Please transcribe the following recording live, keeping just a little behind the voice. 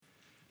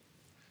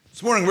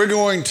This morning we're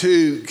going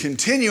to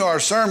continue our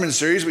sermon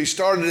series. We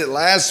started it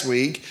last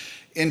week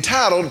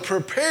entitled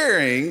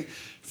Preparing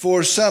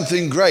for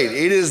Something Great.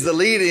 It is the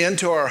lead-in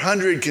to our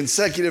 100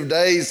 consecutive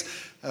days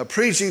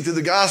preaching through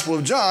the Gospel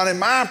of John.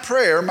 And my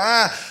prayer,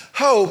 my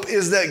hope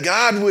is that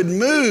God would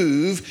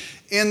move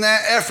in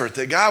that effort,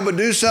 that God would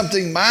do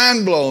something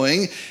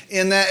mind-blowing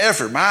in that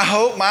effort. My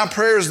hope, my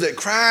prayer is that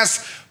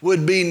Christ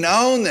would be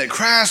known, that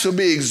Christ would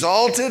be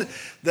exalted,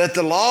 that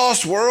the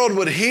lost world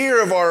would hear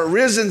of our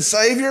risen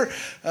Savior,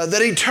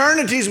 that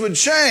eternities would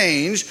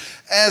change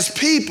as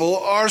people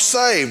are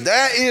saved.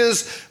 That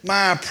is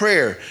my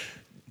prayer.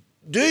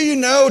 Do you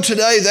know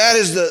today that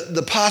is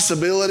the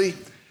possibility?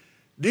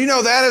 Do you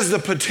know that is the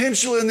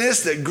potential in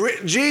this,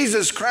 that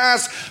Jesus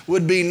Christ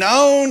would be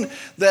known,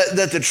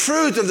 that the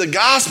truth of the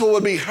gospel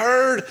would be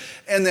heard,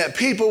 and that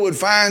people would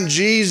find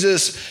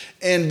Jesus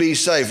and be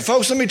saved?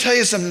 Folks, let me tell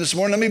you something this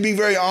morning. Let me be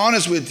very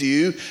honest with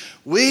you.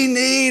 We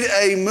need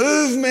a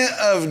movement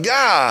of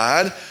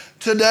God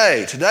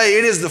today. Today,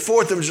 it is the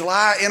 4th of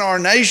July in our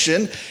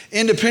nation,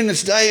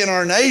 Independence Day in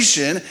our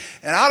nation.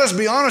 And I'll just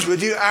be honest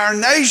with you, our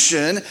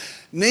nation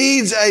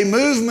needs a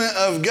movement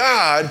of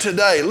God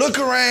today. Look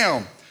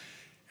around.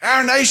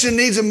 Our nation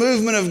needs a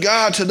movement of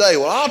God today.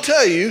 Well, I'll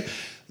tell you,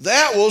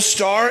 that will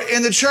start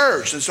in the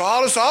church. And so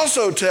I'll just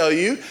also tell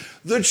you,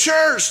 the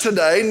church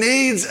today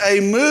needs a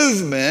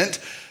movement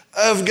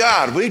of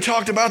God. We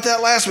talked about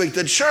that last week.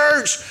 The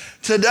church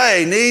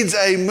today needs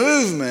a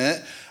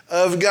movement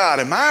of God.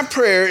 And my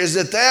prayer is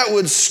that that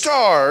would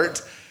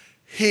start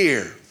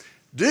here.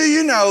 Do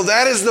you know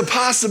that is the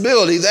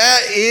possibility?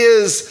 That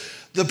is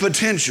the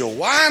potential.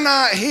 Why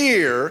not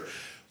here?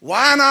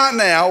 Why not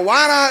now?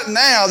 Why not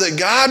now that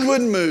God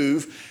would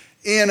move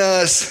in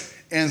us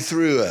and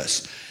through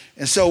us?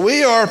 And so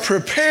we are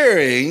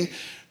preparing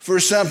for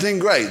something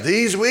great.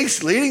 These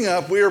weeks leading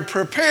up, we are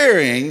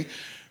preparing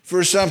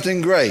for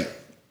something great.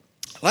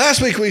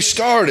 Last week we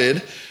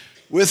started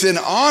with an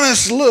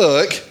honest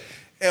look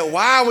at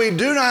why we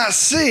do not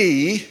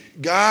see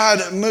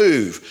God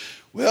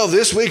move. Well,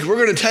 this week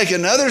we're going to take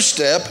another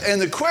step,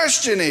 and the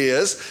question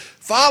is,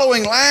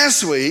 following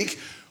last week,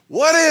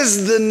 what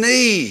is the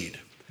need?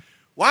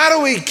 Why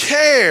do we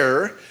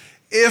care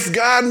if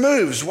God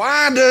moves?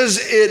 Why does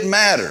it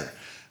matter?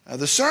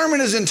 The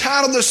sermon is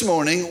entitled this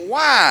morning,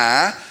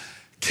 Why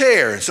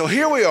Care? So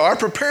here we are,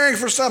 preparing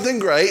for something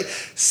great,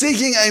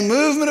 seeking a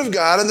movement of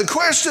God, and the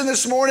question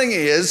this morning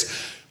is,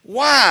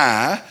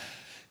 why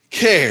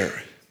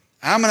care?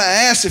 I'm going to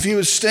ask if you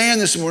would stand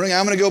this morning.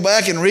 I'm going to go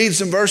back and read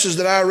some verses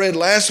that I read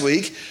last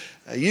week.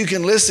 You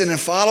can listen and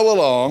follow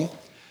along.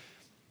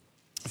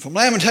 From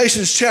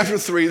Lamentations chapter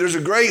 3, there's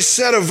a great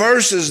set of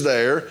verses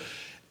there.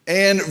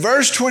 And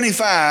verse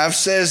 25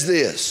 says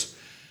this: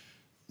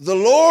 "The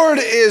Lord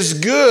is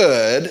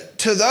good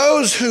to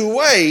those who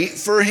wait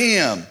for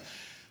him,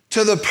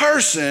 to the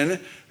person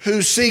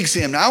who seeks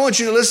him." Now, I want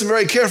you to listen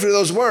very carefully to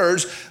those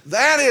words.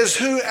 That is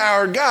who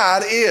our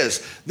God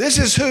is. This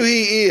is who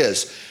he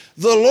is.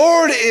 The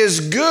Lord is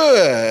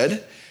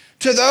good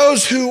to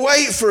those who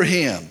wait for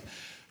him,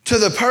 to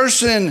the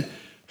person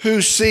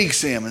who seeks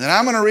him. And then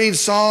I'm going to read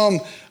Psalm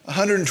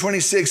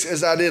 126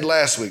 as I did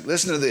last week.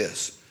 Listen to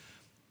this.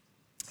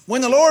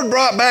 "When the Lord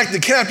brought back the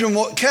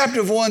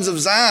captive ones of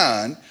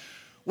Zion,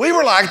 we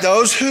were like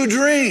those who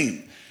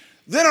dream.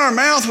 Then our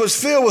mouth was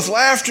filled with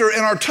laughter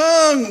and our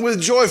tongue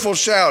with joyful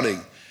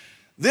shouting.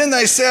 Then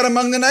they said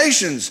among the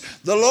nations,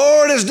 the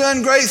Lord has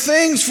done great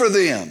things for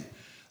them.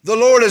 The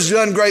Lord has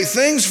done great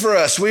things for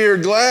us. We are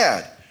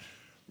glad.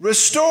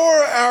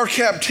 Restore our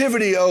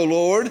captivity, O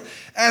Lord,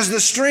 as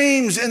the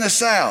streams in the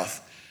south.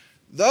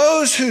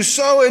 Those who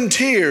sow in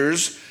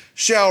tears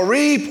shall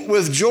reap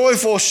with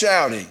joyful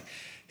shouting.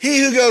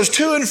 He who goes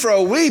to and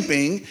fro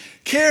weeping,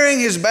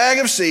 carrying his bag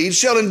of seed,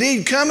 shall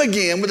indeed come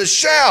again with a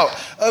shout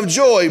of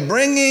joy,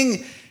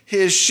 bringing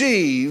his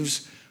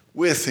sheaves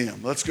with him."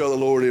 Let's go to the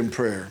Lord in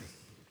prayer.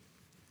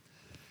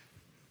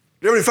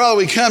 Dear Heavenly Father,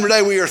 we come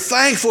today, we are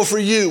thankful for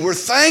you. We're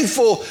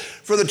thankful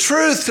for the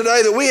truth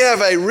today that we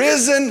have a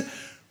risen,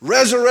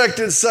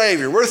 resurrected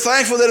Savior. We're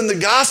thankful that in the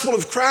gospel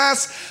of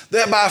Christ,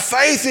 that by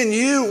faith in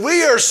you,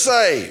 we are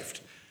saved.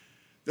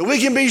 That we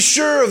can be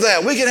sure of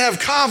that. We can have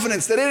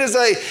confidence that it is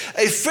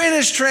a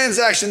finished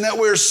transaction, that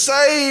we're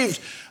saved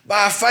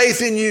by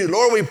faith in you.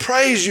 Lord, we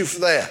praise you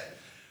for that.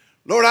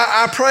 Lord,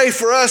 I pray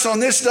for us on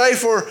this day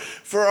for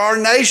our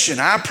nation.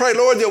 I pray,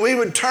 Lord, that we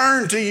would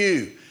turn to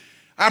you.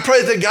 I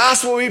pray that the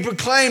gospel will be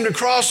proclaimed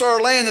across our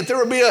land, that there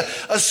will be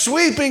a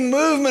sweeping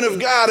movement of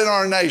God in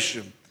our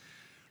nation.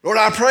 Lord,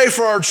 I pray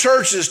for our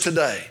churches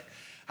today.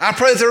 I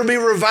pray that there will be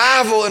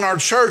revival in our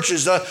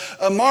churches,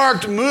 a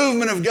marked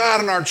movement of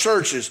God in our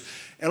churches.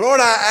 And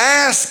Lord, I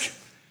ask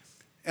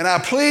and I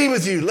plead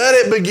with you, let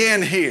it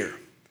begin here.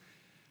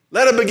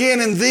 Let it begin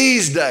in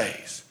these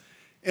days.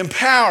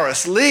 Empower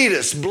us, lead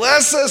us,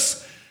 bless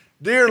us,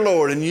 dear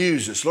Lord, and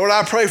use us. Lord,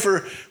 I pray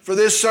for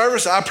this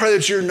service. I pray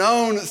that you're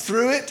known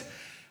through it.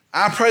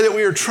 I pray that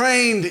we are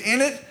trained in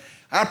it.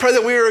 I pray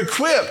that we are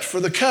equipped for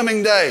the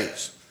coming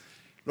days.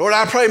 Lord,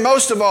 I pray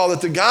most of all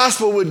that the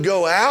gospel would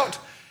go out,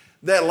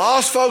 that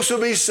lost folks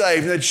will be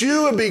saved, that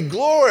you will be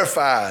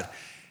glorified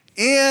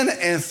in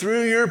and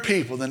through your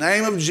people. The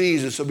name of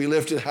Jesus will be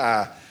lifted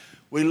high.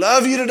 We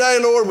love you today,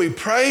 Lord. We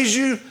praise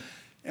you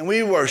and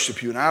we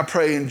worship you. And I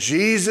pray in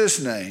Jesus'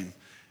 name,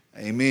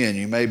 amen.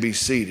 You may be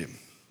seated.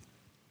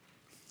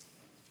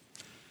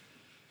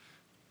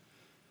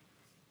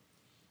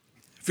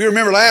 If you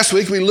remember last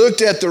week, we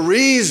looked at the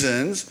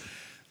reasons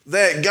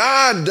that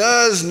God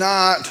does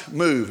not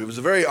move. It was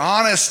a very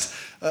honest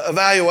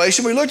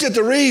evaluation. We looked at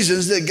the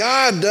reasons that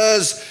God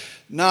does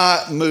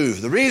not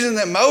move. The reason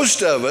that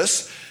most of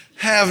us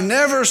have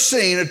never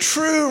seen a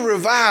true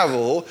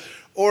revival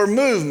or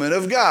movement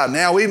of God.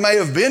 Now, we may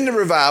have been to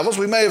revivals.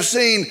 We may have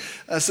seen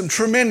some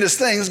tremendous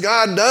things.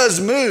 God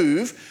does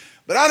move.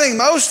 But I think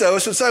most of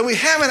us would say we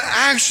haven't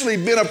actually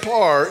been a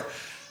part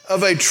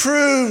of a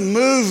true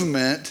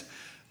movement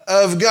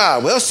of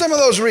God. Well, some of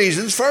those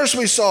reasons. First,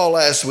 we saw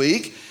last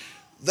week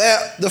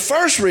that the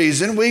first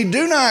reason, we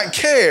do not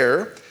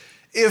care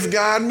if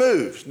God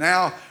moves.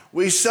 Now,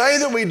 we say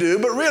that we do,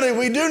 but really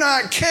we do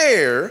not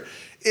care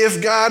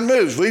if God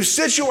moves. We've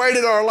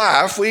situated our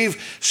life,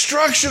 we've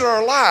structured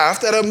our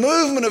life that a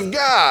movement of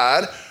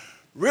God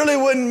really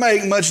wouldn't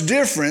make much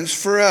difference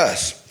for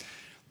us.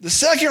 The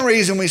second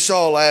reason we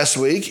saw last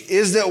week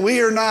is that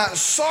we are not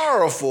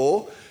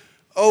sorrowful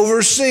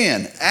over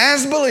sin.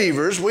 As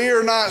believers, we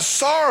are not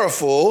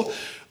sorrowful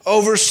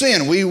over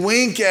sin. We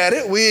wink at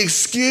it, we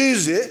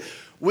excuse it,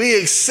 we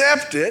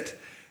accept it,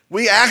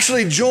 we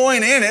actually join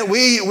in it,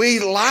 we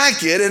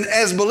like it, and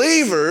as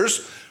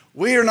believers,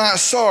 we are not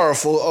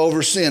sorrowful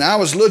over sin. I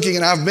was looking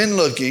and I've been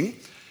looking.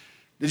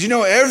 Did you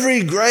know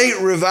every great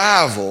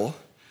revival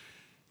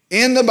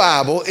in the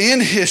Bible,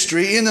 in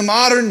history, in the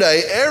modern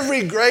day,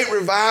 every great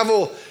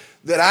revival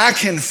that I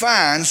can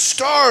find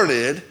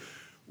started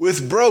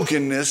with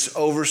brokenness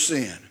over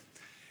sin.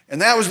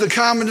 And that was the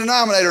common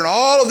denominator. In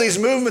all of these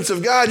movements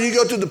of God, you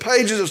go through the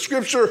pages of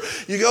Scripture,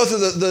 you go through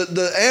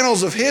the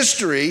annals of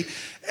history,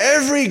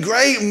 every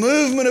great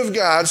movement of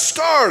God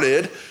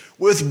started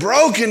with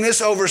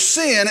brokenness over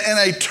sin and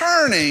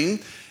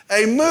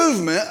a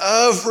movement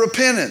of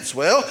repentance.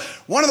 Well,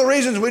 one of the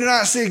reasons we do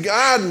not see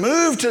God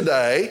move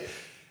today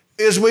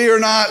is we are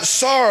not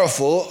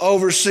sorrowful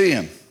over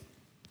sin.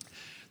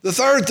 The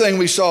third thing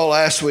we saw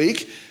last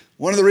week,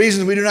 one of the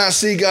reasons we do not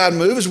see God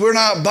move is we're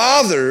not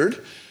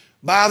bothered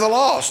by the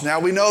lost. Now,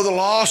 we know the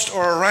lost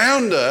are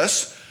around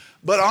us,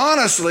 but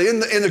honestly, in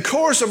the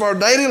course of our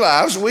daily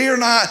lives, we are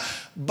not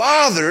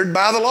bothered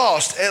by the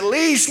lost, at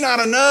least not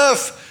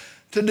enough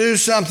to do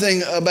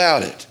something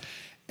about it.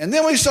 And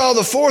then we saw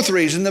the fourth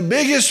reason, the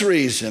biggest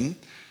reason,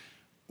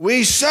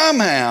 we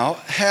somehow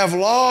have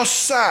lost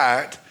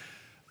sight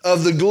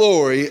of the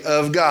glory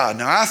of God.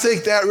 Now, I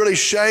think that really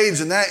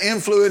shades and that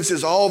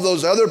influences all of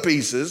those other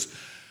pieces,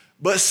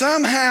 but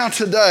somehow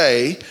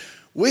today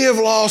we have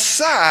lost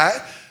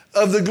sight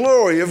of the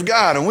glory of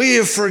God, and we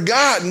have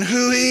forgotten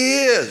who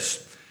He is.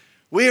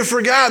 We have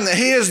forgotten that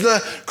He is the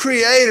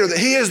creator, that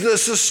He is the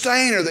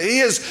sustainer, that He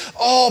is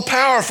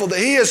all-powerful, that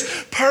He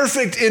is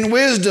perfect in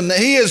wisdom, that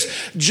He is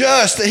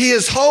just, that He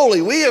is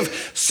holy. We have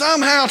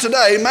somehow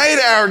today made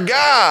our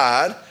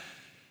God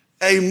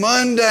a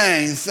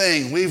mundane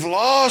thing. We've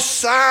lost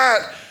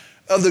sight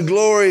of the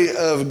glory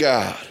of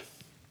God.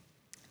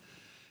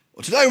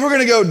 Well, today we're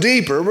going to go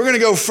deeper. We're going to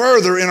go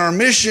further in our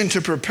mission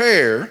to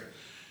prepare.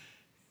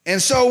 And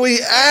so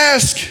we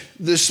ask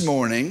this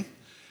morning,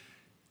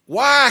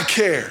 why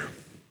care?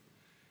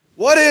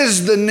 What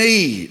is the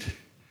need?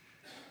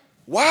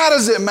 Why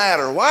does it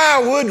matter?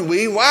 Why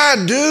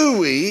do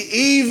we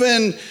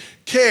even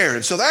care?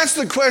 And so that's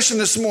the question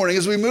this morning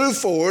as we move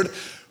forward.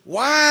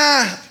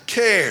 Why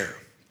care?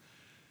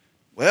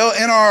 Well,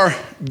 in our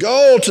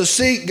goal to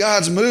seek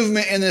God's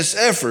movement in this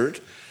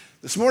effort,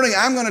 this morning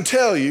I'm going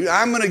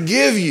to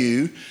give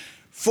you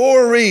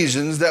 4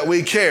 reasons that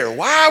we care.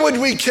 Why would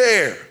we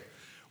care?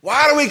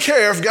 Why do we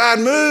care if God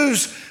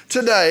moves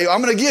today?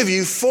 I'm going to give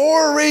you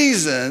 4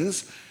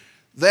 reasons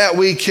that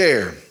we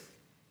care.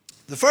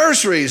 The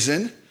first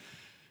reason,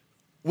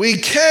 we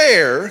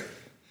care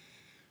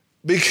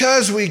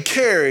because we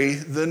carry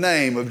the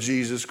name of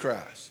Jesus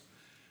Christ.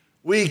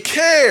 We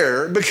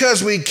care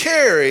because we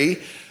carry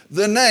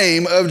the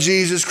name of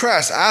Jesus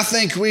Christ. I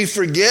think we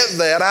forget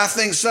that. I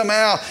think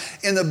somehow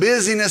in the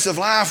busyness of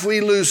life we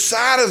lose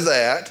sight of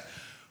that.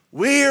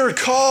 We are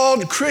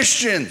called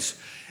Christians.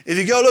 If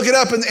you go look it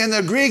up in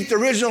the Greek, the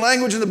original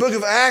language in the book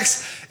of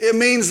Acts, it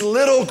means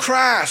little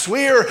Christ.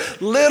 We are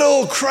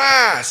little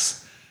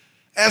Christ.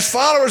 As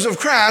followers of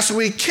Christ,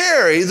 we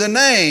carry the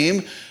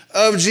name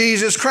of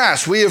Jesus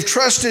Christ. We have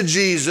trusted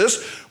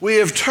Jesus. We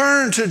have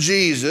turned to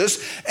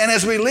Jesus. And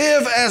as we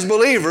live as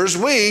believers,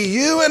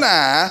 you and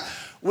I,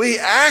 we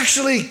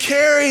actually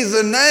carry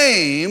the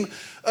name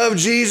of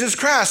Jesus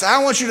Christ.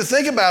 I want you to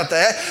think about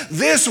that.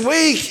 This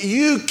week,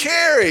 you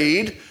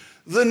carried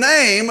the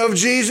name of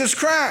Jesus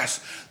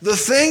Christ. The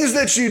things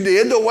that you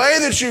did, the way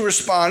that you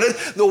responded,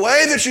 the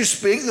way that you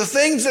speak, the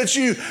things that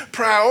you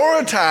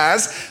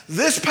prioritize,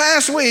 this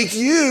past week,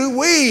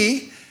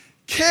 we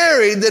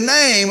carried the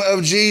name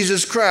of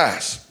Jesus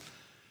Christ.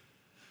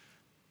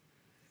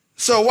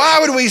 So why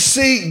would we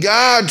seek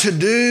God to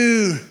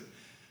do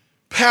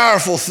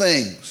powerful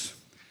things?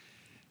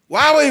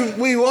 Why would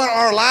we want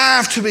our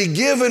life to be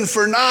given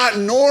for not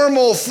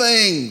normal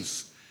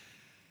things?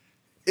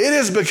 It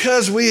is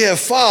because we have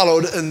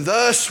followed, and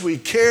thus we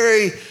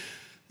carry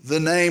the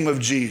name of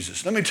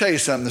Jesus. Let me tell you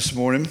something this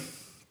morning.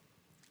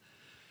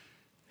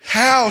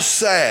 How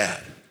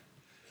sad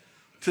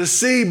to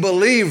see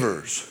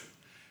believers,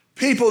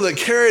 people that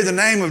carry the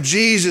name of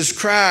Jesus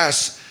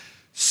Christ,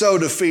 so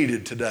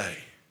defeated today.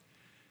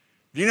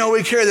 Do you know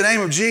we carry the name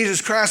of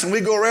Jesus Christ and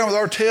we go around with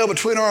our tail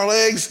between our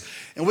legs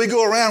and we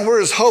go around, we're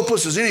as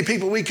hopeless as any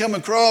people we come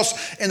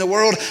across in the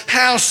world.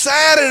 How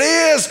sad it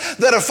is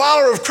that a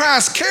follower of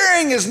Christ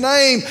carrying his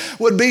name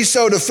would be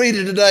so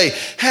defeated today.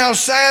 How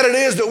sad it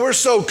is that we're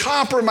so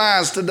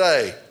compromised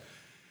today,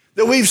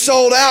 that we've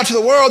sold out to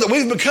the world, that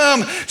we've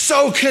become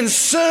so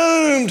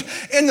consumed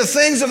in the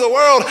things of the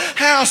world.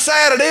 How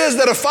sad it is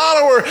that a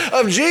follower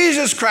of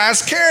Jesus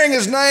Christ carrying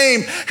his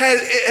name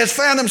has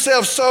found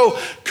himself so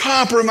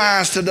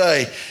compromised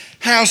today.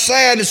 How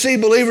sad to see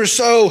believers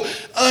so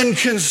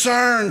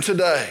unconcerned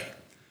today,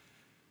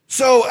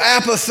 so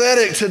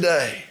apathetic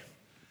today.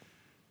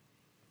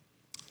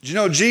 Do you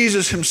know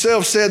Jesus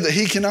himself said that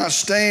he cannot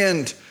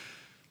stand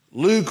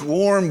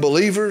lukewarm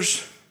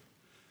believers?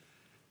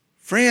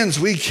 Friends,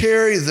 we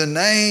carry the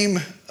name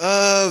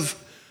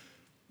of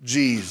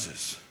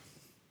Jesus.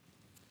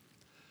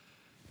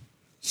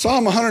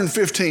 Psalm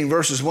 115,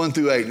 verses 1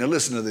 through 8. Now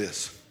listen to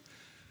this.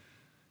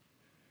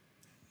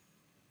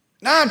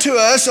 Not to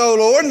us, O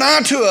Lord,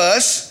 not to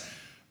us,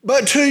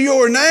 but to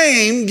your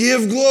name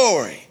give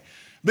glory,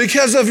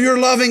 because of your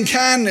loving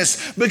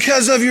kindness,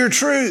 because of your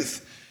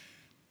truth.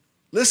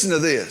 Listen to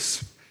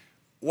this.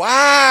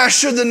 Why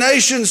should the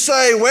nations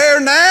say, where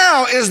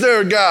now is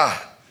their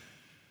God?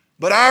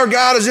 But our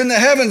God is in the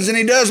heavens, and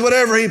he does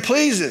whatever he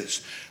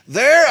pleases.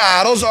 Their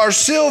idols are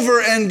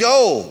silver and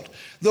gold,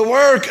 the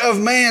work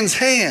of man's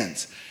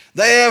hands.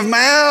 They have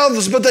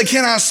mouths, but they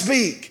cannot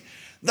speak.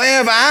 They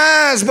have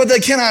eyes, but they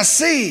cannot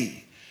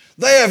see.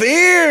 They have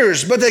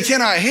ears, but they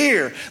cannot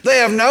hear. They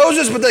have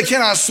noses, but they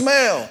cannot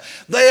smell.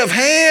 They have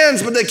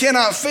hands, but they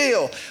cannot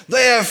feel.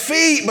 They have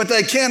feet, but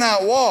they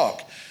cannot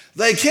walk.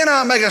 They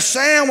cannot make a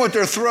sound with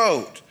their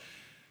throat.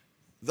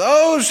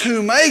 Those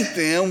who make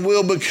them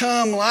will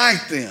become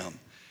like them,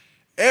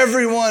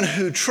 everyone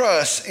who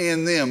trusts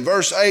in them.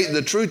 Verse 8,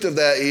 the truth of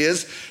that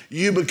is,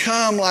 you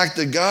become like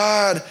the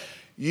God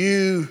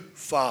you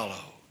follow.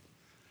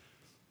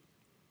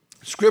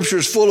 Scripture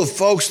is full of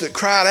folks that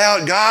cried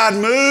out, God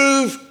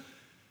move.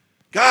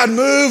 God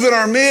move in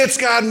our midst.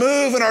 God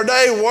move in our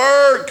day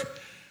work,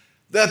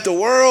 that the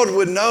world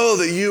would know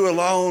that you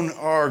alone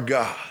are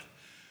God.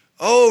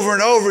 Over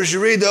and over as you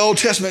read the Old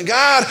Testament,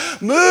 God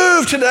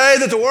move today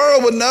that the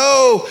world would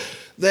know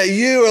that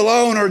you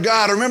alone are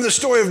God. I remember the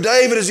story of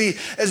David as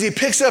he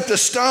picks up the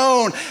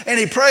stone and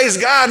he prays,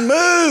 God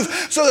move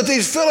so that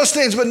these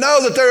Philistines would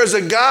know that there is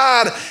a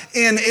God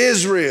in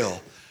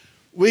Israel.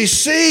 We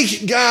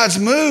seek God's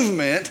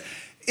movement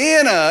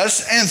in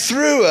us and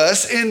through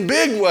us in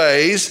big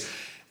ways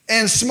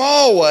and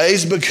small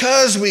ways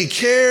because we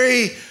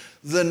carry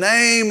the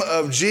name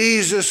of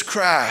Jesus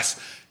Christ.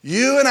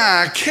 You and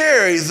I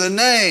carry the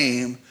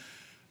name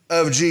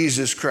of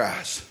Jesus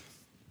Christ.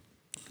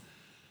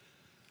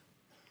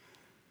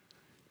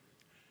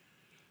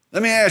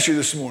 Let me ask you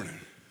this morning.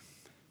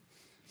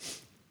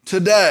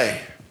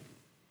 Today,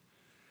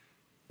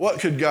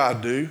 what could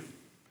God do?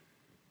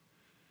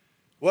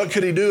 What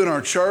could he do in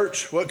our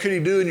church? What could he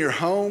do in your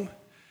home?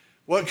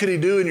 What could he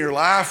do in your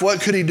life?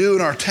 What could he do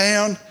in our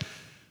town?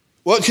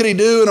 What could he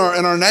do in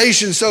our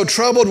nation so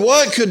troubled?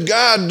 What could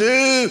God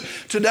do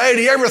today?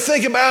 Do you ever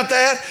think about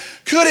that?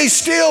 Could he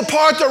still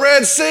part the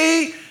Red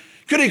Sea?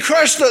 Could he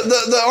crush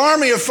the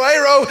army of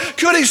Pharaoh?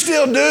 Could he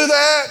still do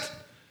that?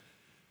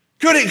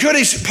 Could he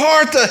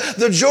part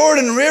the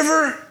Jordan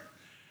River?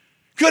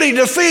 Could he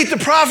defeat the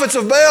prophets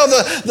of Baal,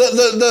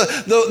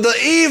 the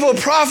evil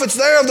prophets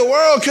there of the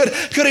world?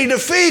 Could he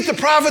defeat the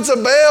prophets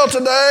of Baal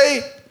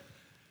today?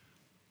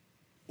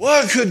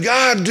 What could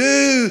God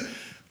do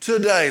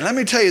today? Let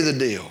me tell you the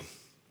deal.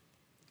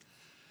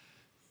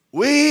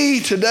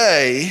 We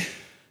today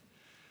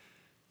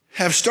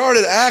have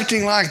started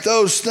acting like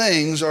those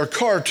things are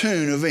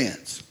cartoon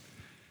events.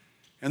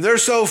 And they're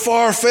so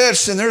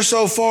far-fetched and they're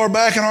so far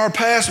back in our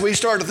past, we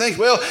start to think,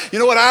 well, you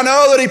know what, I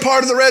know that he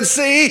parted the Red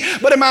Sea,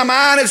 but in my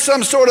mind it's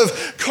some sort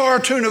of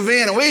cartoon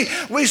event. And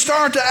we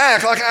start to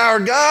act like our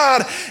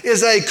God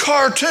is a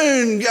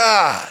cartoon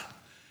God.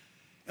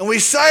 And we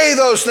say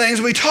those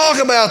things, we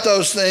talk about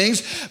those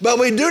things, but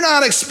we do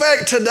not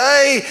expect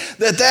today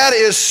that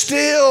is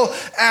still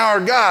our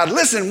God.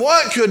 Listen,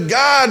 what could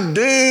God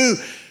do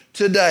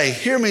today?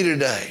 Hear me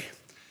today.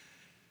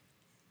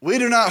 We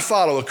do not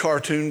follow a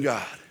cartoon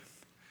God.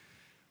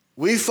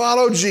 We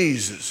follow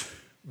Jesus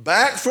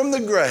back from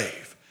the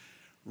grave,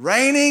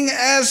 reigning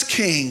as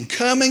King,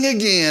 coming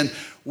again.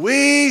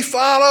 We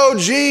follow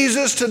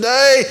Jesus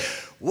today.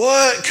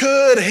 What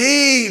could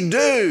he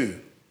do?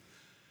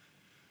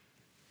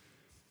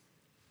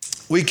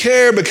 We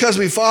care because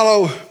we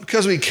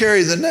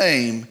carry the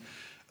name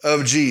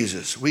of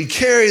Jesus. We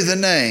carry the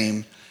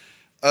name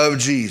of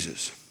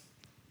Jesus.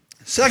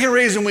 Second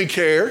reason we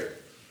care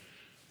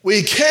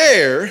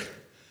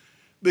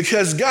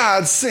because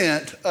God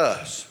sent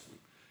us.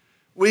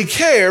 We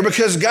care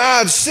because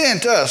God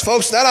sent us.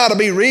 Folks, that ought to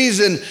be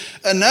reason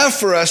enough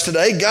for us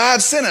today.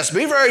 God sent us.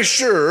 Be very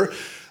sure.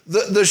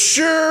 The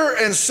sure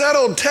and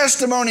settled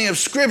testimony of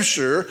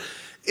Scripture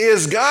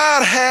is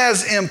God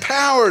has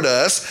empowered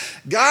us,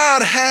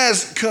 God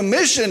has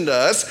commissioned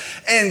us,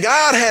 and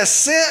God has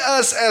sent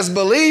us as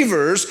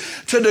believers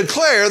to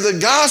declare the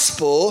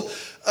gospel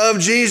of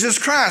Jesus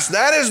Christ.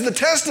 That is the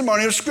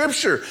testimony of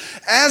Scripture.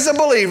 As a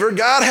believer,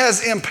 God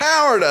has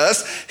empowered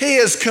us, He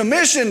has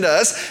commissioned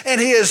us, and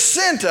He has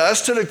sent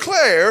us to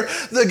declare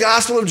the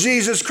gospel of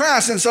Jesus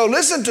Christ. And so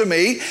listen to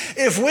me,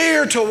 if we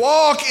are to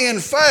walk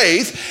in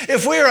faith,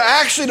 if we are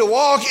actually to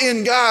walk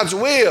in God's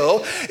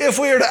will, if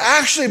we are to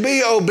actually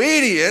be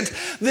obedient,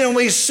 then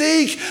we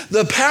seek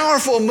the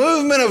powerful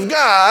movement of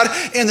God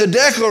in the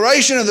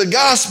declaration of the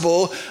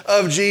gospel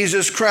of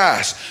Jesus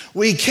Christ.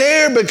 We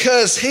care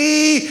because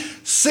He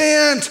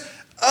sent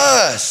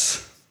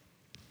us.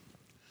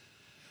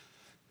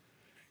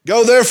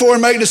 Go therefore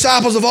and make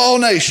disciples of all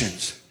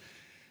nations,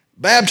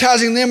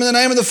 baptizing them in the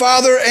name of the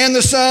Father and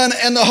the Son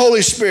and the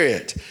Holy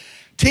Spirit,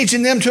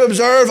 teaching them to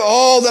observe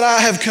all that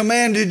I have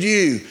commanded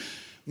you.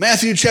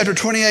 Matthew chapter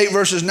 28,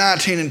 verses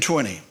 19 and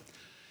 20.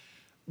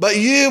 But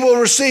you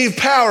will receive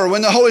power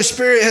when the Holy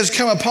Spirit has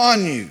come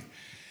upon you,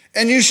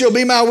 and you shall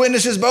be my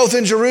witnesses both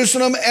in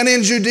Jerusalem and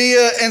in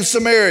Judea and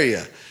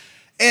Samaria,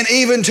 and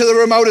even to the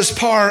remotest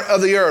part of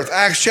the earth.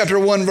 Acts chapter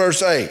 1,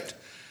 verse 8.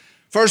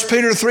 1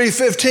 Peter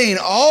 3:15,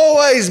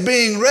 always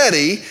being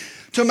ready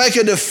to make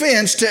a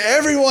defense to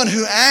everyone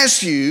who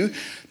asks you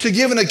to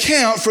give an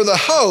account for the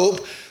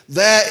hope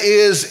that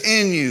is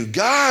in you.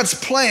 God's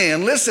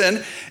plan,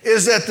 listen,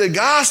 is that the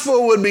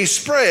gospel would be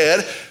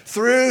spread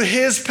through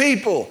His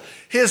people.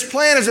 His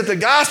plan is that the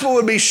gospel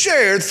would be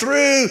shared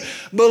through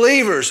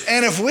believers.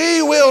 And if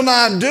we will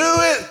not do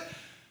it,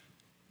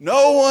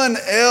 no one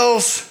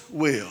else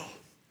will.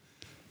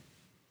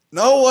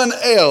 No one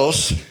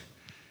else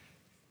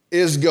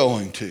is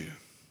going to.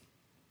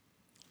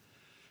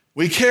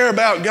 We care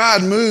about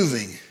God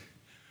moving.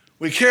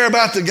 We care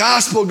about the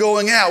gospel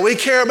going out. We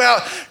care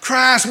about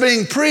Christ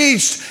being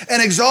preached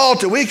and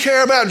exalted. We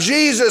care about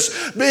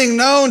Jesus being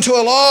known to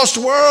a lost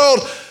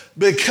world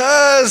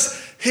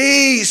because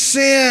He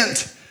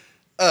sent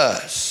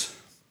us.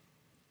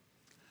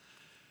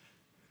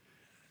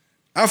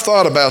 I've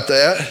thought about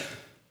that.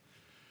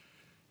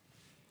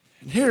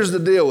 And here's the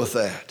deal with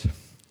that.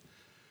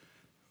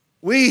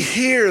 We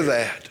hear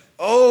that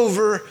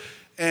over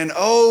and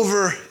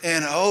over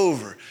and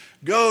over.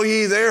 Go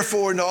ye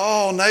therefore into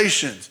all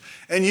nations,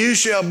 and you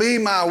shall be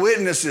my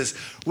witnesses.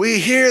 We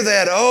hear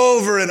that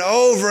over and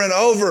over and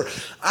over.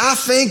 I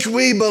think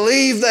we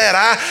believe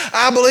that.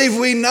 I believe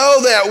we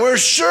know that. We're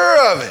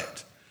sure of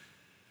it.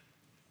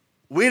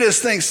 We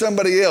just think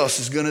somebody else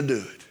is going to do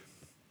it.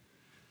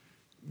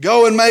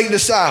 Go and make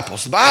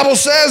disciples. The Bible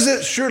says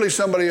it. Surely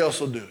somebody else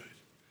will do it.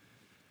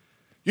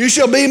 You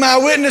shall be my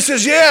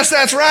witnesses. Yes,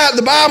 that's right.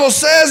 The Bible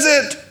says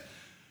it.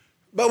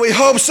 But we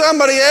hope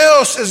somebody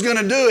else is going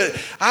to do it.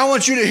 I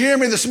want you to hear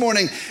me this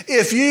morning.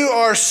 If you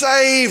are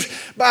saved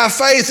by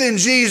faith in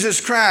Jesus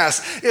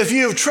Christ, if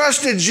you have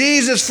trusted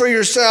Jesus for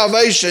your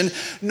salvation,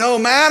 no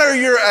matter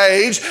your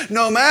age,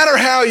 no matter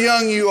how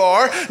young you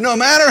are, no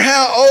matter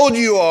how old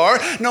you are,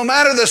 no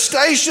matter the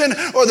station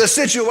or the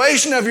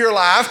situation of your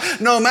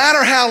life, no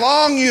matter how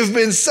long you've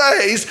been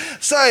saved,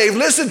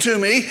 listen to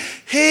me,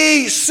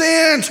 He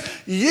sent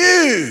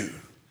you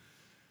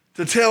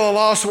to tell a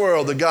lost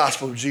world the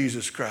gospel of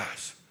Jesus Christ.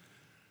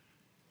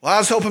 Well, I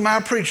was hoping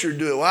my preacher would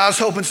do it. Well, I was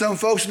hoping some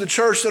folks in the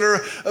church that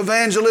are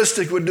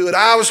evangelistic would do it.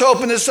 I was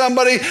hoping that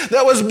somebody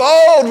that was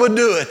bold would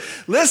do it.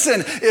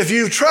 Listen, if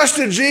you've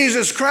trusted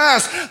Jesus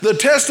Christ, the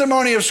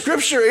testimony of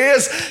Scripture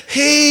is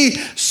He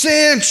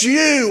sent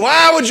you.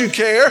 Why would you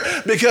care?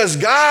 Because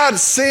God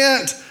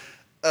sent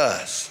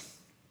us.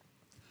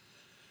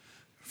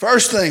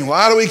 First thing,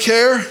 why do we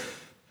care?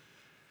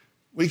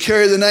 We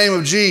carry the name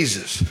of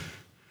Jesus.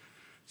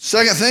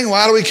 Second thing,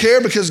 why do we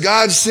care? Because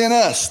God sent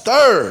us.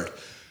 Third,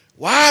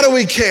 why do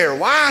we care?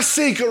 Why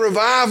seek a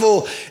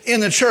revival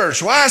in the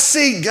church? Why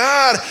seek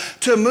God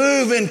to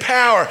move in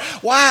power?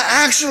 Why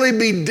actually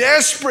be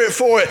desperate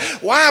for it?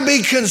 Why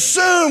be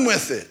consumed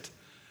with it?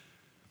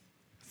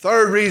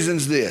 Third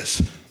reason's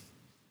this.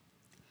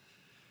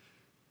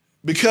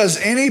 Because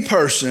any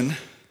person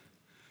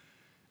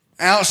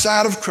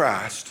outside of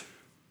Christ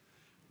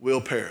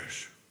will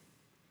perish.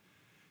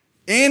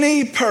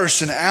 Any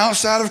person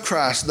outside of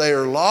Christ, they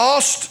are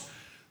lost,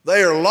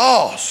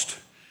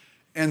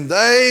 and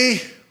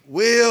they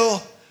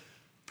will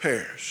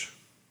perish.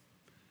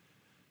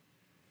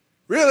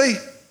 Really?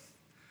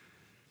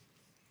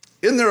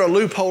 Isn't there a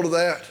loophole to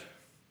that?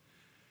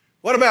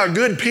 What about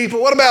good people?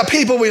 What about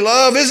people we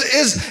love?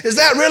 Is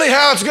that really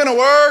how it's going to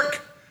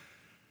work?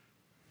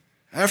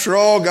 After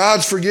all,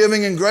 God's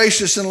forgiving and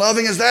gracious and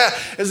loving. Is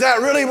that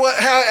really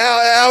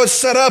how it's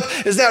set up?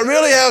 Is that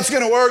really how it's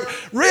going to work?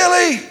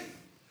 Really?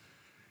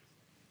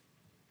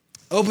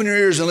 Open your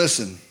ears and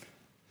listen.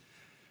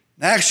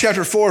 In Acts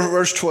chapter 4,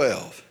 verse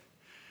 12.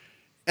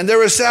 And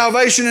there is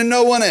salvation in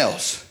no one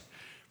else,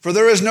 for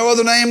there is no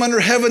other name under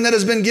heaven that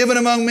has been given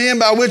among men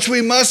by which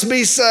we must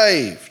be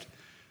saved.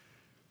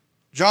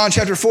 John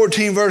chapter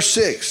 14, verse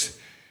 6.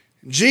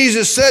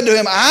 Jesus said to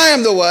him, I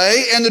am the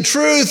way and the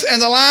truth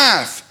and the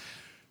life.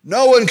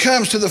 No one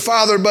comes to the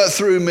Father but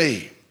through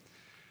me.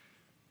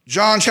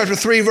 John chapter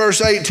 3,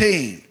 verse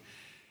 18.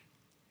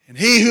 And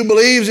he who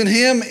believes in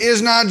him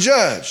is not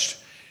judged.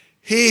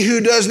 He who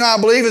does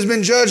not believe has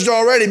been judged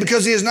already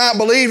because he has not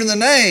believed in the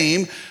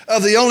name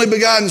of the only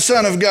begotten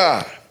Son of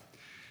God.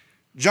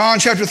 John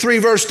chapter 3,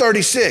 verse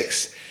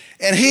 36.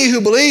 And he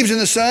who believes in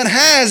the Son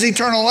has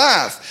eternal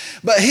life.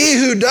 But he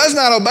who does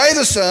not obey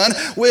the Son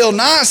will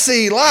not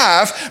see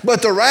life,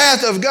 but the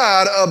wrath of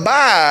God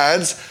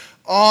abides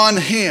on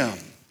him.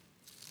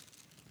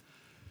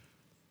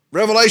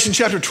 Revelation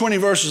chapter 20,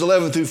 verses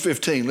 11 through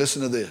 15.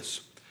 Listen to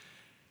this.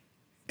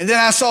 And then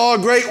I saw a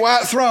great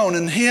white throne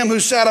and him who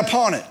sat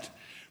upon it,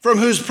 from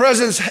whose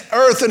presence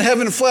earth and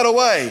heaven fled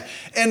away,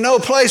 and no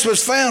place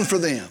was found for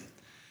them.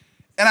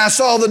 And I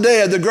saw the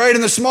dead, the great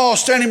and the small,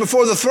 standing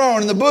before the throne,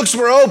 and the books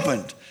were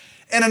opened.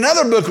 And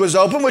another book was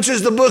opened, which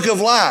is the book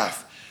of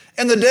life.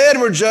 And the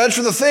dead were judged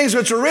for the things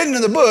which were written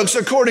in the books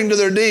according to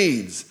their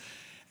deeds.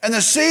 And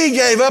the sea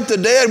gave up the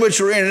dead which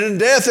were in it, and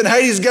death and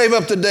Hades gave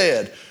up the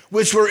dead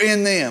which were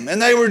in them.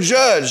 And they were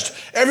judged,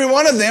 every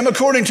one of them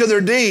according to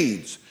their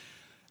deeds.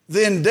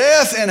 Then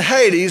death and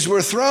Hades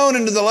were thrown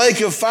into the lake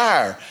of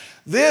fire.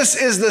 This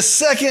is the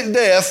second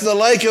death, the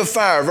lake of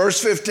fire.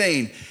 Verse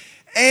 15.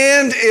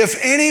 And if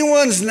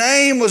anyone's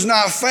name was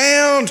not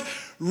found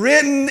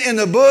written in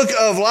the book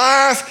of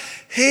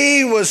life,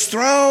 he was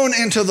thrown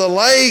into the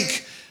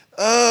lake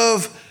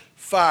of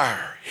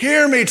fire.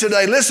 Hear me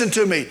today. Listen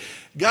to me.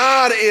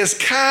 God is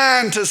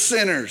kind to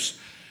sinners.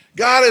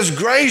 God is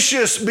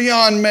gracious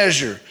beyond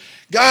measure.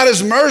 God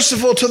is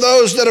merciful to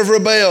those that have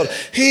rebelled.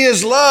 He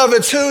is love.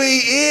 It's who he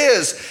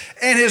is.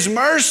 And his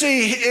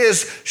mercy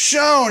is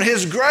shown.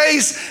 His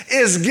grace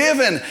is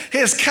given.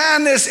 His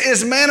kindness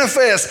is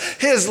manifest.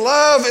 His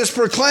love is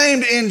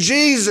proclaimed in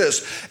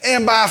Jesus.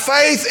 And by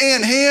faith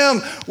in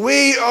him,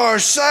 we are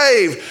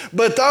saved.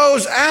 But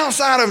those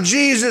outside of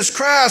Jesus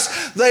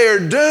Christ, they are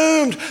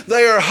doomed,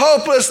 they are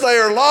hopeless, they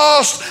are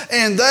lost,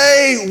 and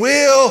they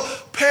will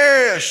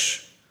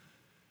perish.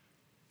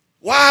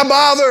 Why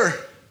bother?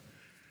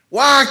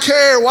 Why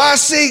care? Why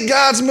seek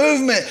God's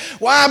movement?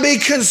 Why be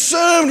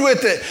consumed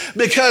with it?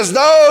 Because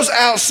those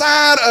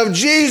outside of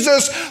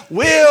Jesus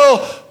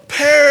will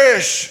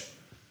perish.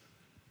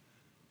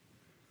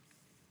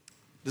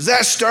 Does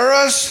that stir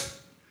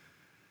us?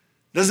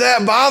 Does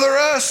that bother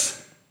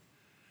us?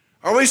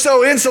 Are we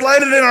so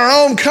insulated in our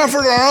own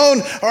comfort, our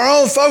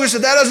own focus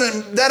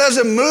that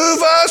doesn't move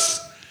us?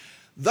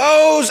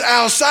 Those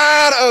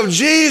outside of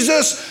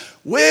Jesus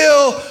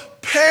will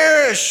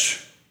perish.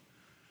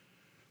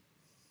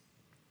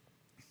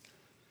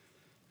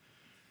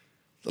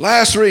 The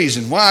last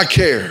reason why I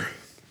care.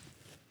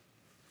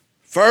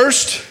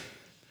 First,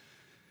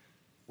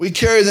 we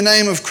carry the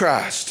name of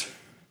Christ.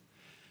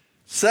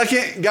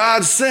 Second,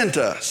 God sent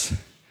us.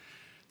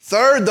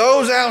 Third,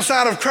 those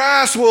outside of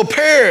Christ will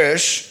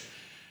perish.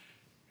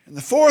 And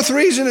the fourth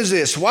reason is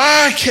this.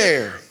 Why I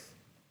care?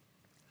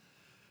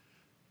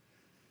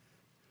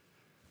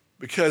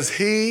 Because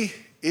he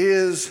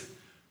is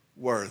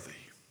worthy.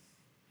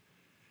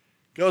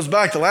 Goes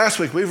back to last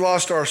week. We've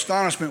lost our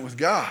astonishment with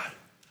God.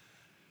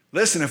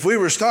 Listen, if we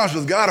were astonished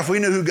with God, if we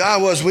knew who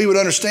God was, we would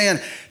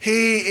understand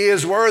he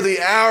is worthy.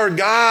 Our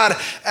God,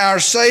 our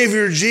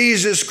Savior,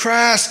 Jesus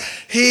Christ,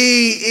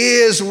 he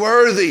is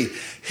worthy.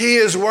 He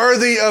is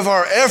worthy of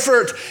our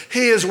effort.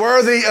 He is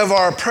worthy of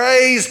our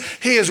praise.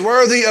 He is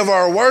worthy of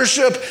our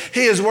worship.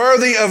 He is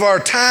worthy of our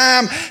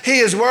time. He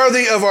is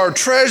worthy of our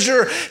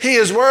treasure. He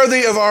is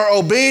worthy of our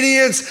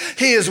obedience.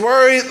 He is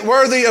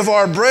worthy of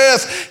our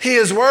breath. He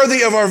is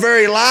worthy of our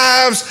very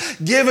lives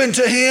given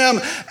to him.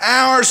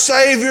 Our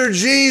Savior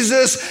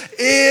Jesus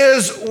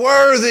is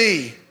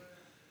worthy.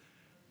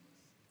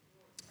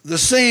 The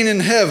scene in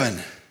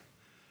heaven.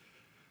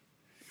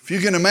 If you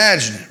can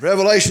imagine it.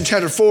 Revelation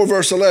chapter 4,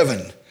 verse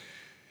 11.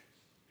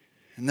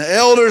 And the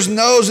elders and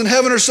those in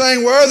heaven are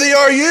saying, worthy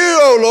are you,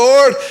 O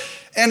Lord,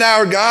 and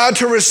our God,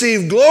 to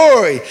receive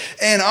glory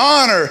and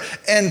honor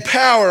and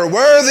power.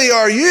 Worthy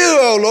are you,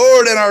 O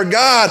Lord, and our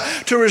God,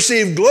 to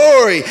receive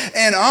glory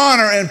and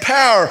honor and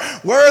power.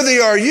 Worthy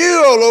are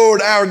you, O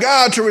Lord, our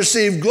God, to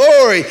receive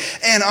glory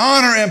and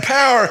honor and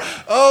power.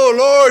 O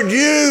Lord,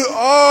 you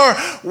are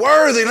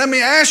worthy. Let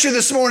me ask you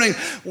this morning,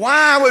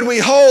 why would we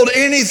hold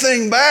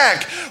anything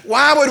back?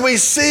 Why would we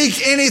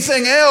seek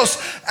anything else?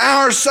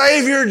 Our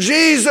Savior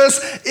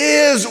Jesus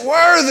is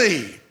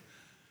worthy.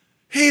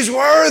 He's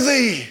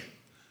worthy.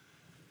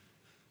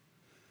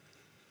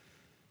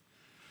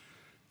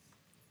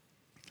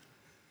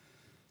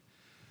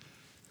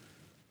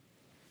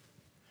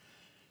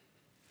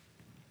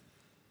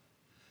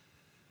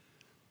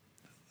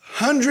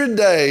 100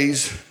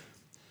 days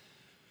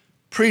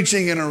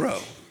preaching in a row.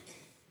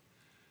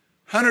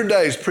 100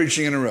 days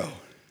preaching in a row.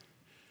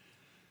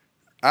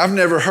 I've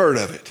never heard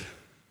of it.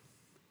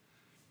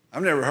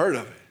 I've never heard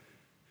of it.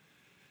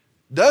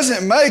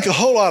 Doesn't make a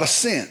whole lot of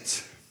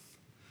sense.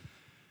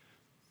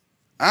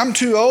 I'm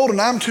too old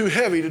and I'm too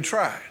heavy to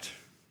try it.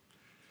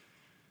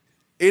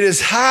 It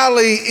is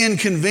highly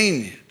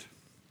inconvenient.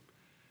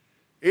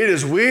 It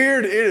is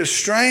weird. It is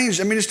strange.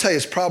 Let me just tell you,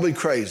 it's probably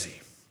crazy.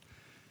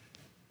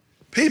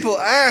 People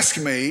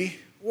ask me,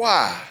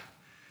 why?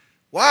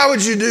 Why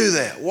would you do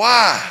that?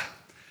 Why?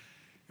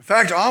 In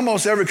fact,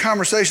 almost every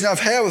conversation I've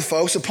had with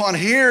folks, upon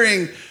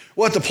hearing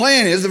what the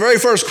plan is, the very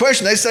first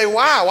question, they say,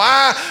 why?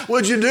 Why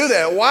would you do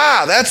that?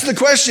 Why? That's the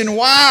question,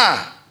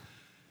 why?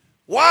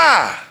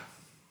 Why?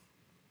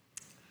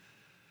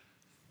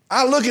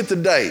 I look at the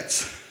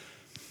dates.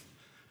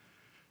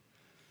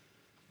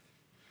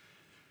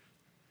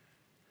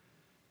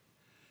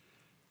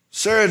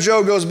 Sarah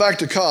Jo goes back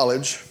to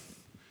college,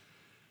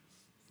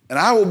 and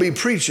I will be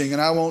preaching,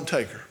 and I won't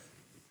take her.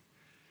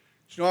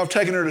 You know, I've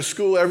taken her to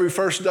school every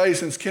first day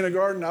since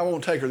kindergarten. I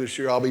won't take her this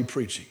year. I'll be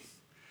preaching.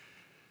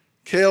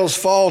 Kale's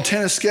fall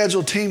tennis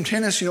schedule, team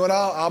tennis, you know what?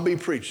 I'll be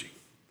preaching.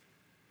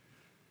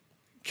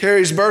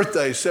 Carrie's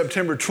birthday,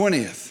 September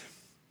 20th.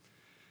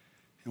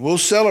 And we'll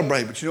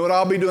celebrate, but you know what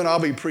I'll be doing? I'll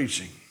be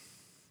preaching.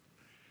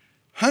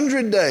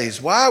 100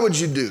 days. Why would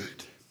you do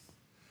it?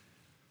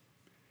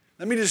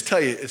 Let me just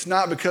tell you, it's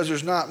not because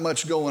there's not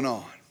much going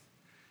on.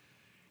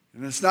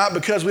 And it's not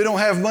because we don't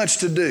have much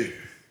to do.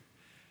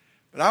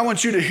 But I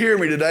want you to hear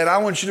me today, and I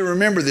want you to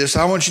remember this.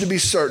 I want you to be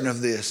certain of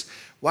this.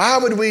 Why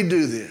would we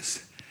do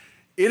this?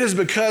 It is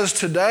because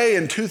today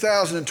in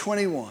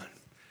 2021,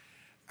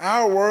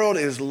 our world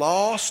is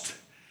lost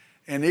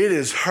and it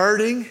is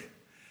hurting.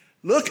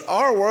 Look,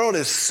 our world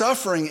is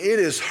suffering. It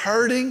is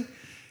hurting.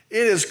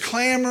 It is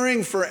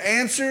clamoring for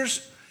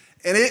answers,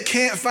 and it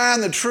can't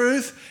find the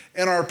truth.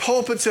 And our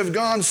pulpits have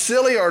gone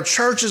silly, our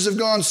churches have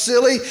gone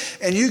silly,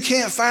 and you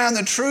can't find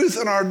the truth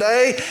in our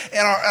day,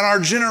 and our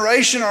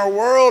generation, our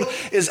world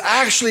is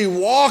actually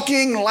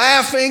walking,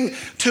 laughing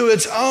to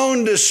its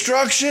own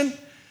destruction.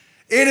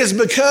 It is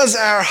because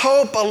our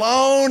hope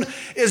alone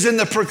is in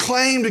the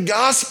proclaimed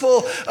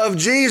gospel of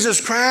Jesus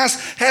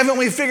Christ. Haven't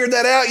we figured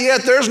that out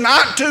yet? There's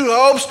not two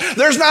hopes.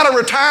 There's not a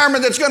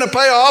retirement that's going to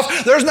pay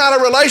off. There's not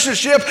a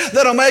relationship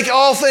that'll make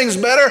all things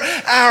better.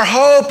 Our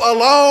hope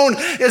alone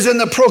is in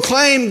the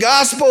proclaimed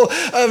gospel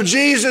of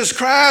Jesus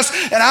Christ.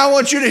 And I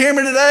want you to hear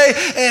me today.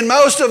 And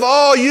most of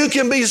all, you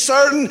can be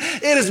certain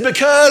it is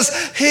because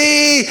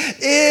He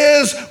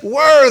is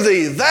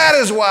worthy. That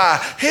is why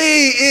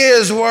He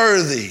is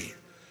worthy.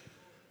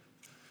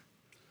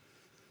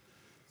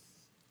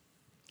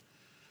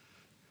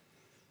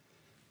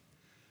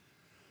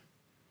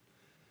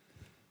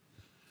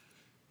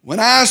 When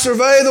I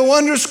survey the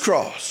wondrous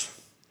cross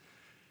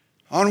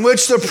on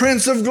which the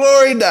Prince of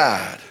Glory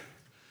died,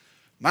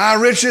 my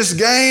richest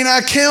gain I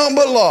count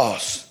but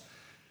loss,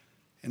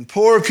 and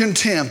pour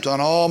contempt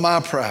on all my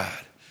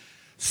pride.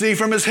 See,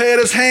 from His head,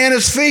 His hand,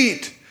 His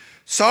feet,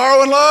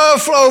 sorrow and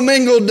love flow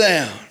mingled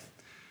down.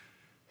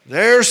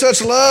 There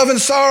such love and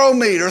sorrow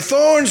meet, or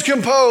thorns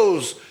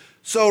compose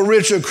so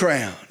rich a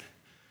crown.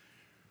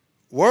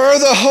 Were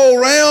the whole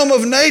realm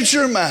of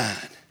nature mine,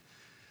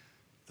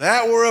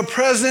 that were a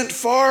present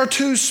far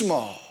too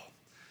small.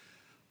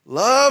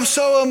 Love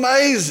so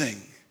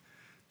amazing,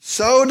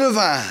 so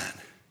divine,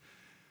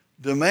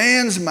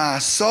 demands my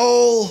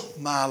soul,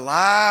 my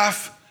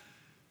life,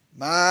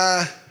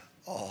 my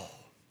all.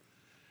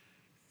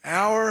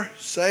 Our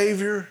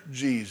Savior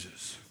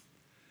Jesus,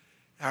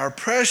 our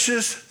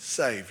precious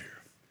Savior,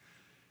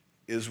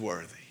 is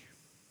worthy.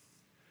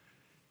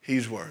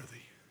 He's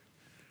worthy.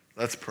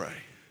 Let's pray.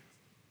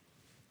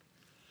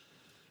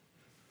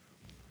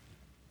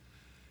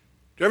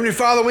 Heavenly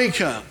Father, we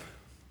come.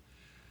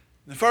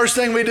 The first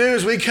thing we do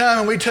is we come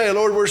and we tell you,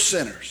 Lord, we're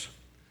sinners.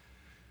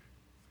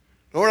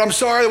 Lord, I'm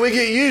sorry that we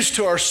get used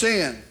to our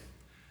sin.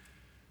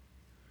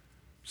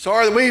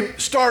 Sorry that we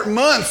start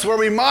months where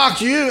we mock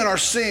you in our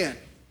sin.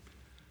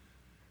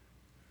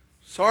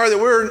 Sorry that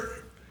we're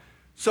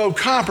so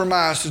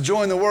compromised to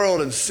join the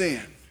world in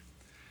sin.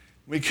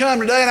 We come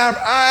today and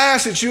I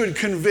ask that you would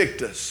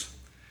convict us.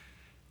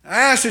 I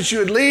ask that you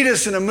would lead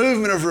us in a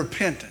movement of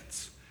repentance.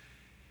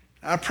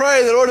 I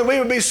pray that, Lord, that we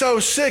would be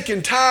so sick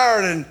and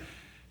tired and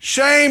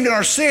shamed in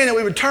our sin that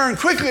we would turn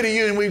quickly to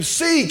you and we'd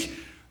seek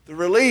the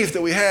relief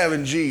that we have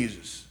in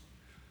Jesus.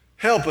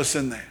 Help us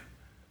in that.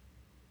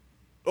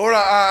 Lord,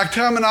 I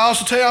come and I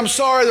also tell you I'm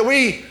sorry that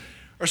we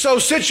are so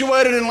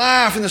situated in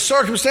life and the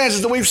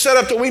circumstances that we've set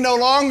up that we no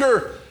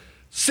longer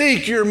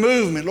seek your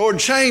movement. Lord,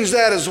 change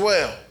that as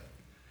well.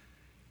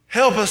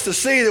 Help us to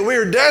see that we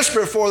are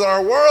desperate for that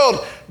our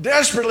world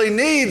desperately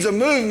needs a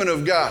movement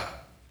of God.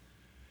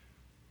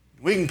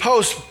 We can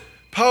post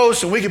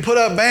and we can put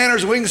up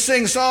banners and we can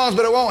sing songs,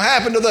 but it won't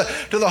happen to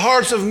the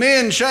hearts of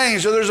men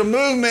change. So there's a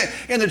movement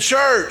in the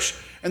church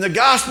and the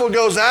gospel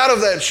goes out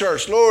of that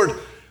church. Lord,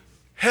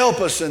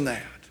 help us in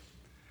that.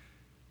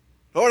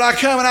 Lord, I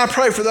come and I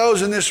pray for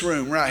those in this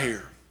room right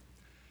here.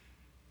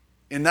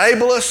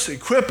 enable us,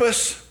 equip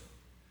us,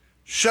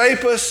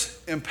 shape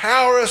us,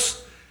 empower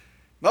us.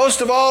 Most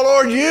of all,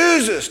 Lord,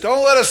 use us.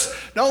 Don't let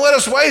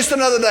us waste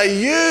another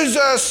day. Use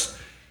us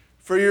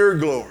for your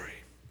glory.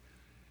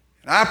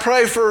 And I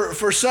pray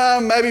for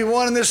some, maybe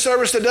one in this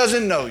service that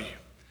doesn't know you.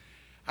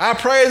 I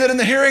pray that in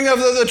the hearing of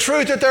the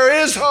truth that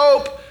there is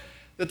hope,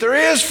 that there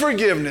is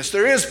forgiveness,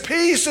 there is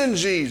peace in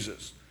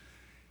Jesus,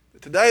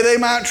 that today they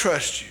might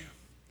trust you.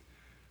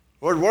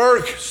 Lord,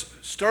 work,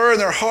 stir in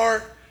their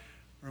heart,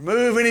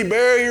 remove any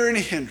barrier,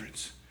 any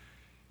hindrance.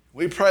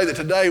 We pray that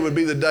today would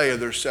be the day of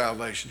their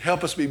salvation.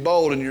 Help us be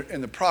bold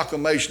in the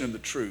proclamation of the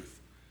truth.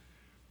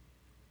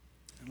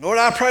 And Lord,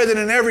 I pray that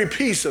in every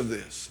piece of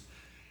this,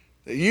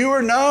 that you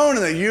are known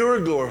and that you are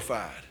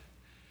glorified.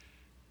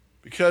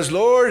 Because,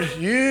 Lord,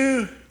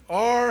 you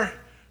are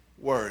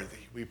worthy.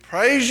 We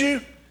praise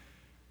you.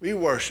 We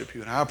worship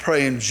you. And I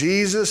pray in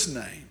Jesus'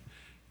 name,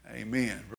 amen.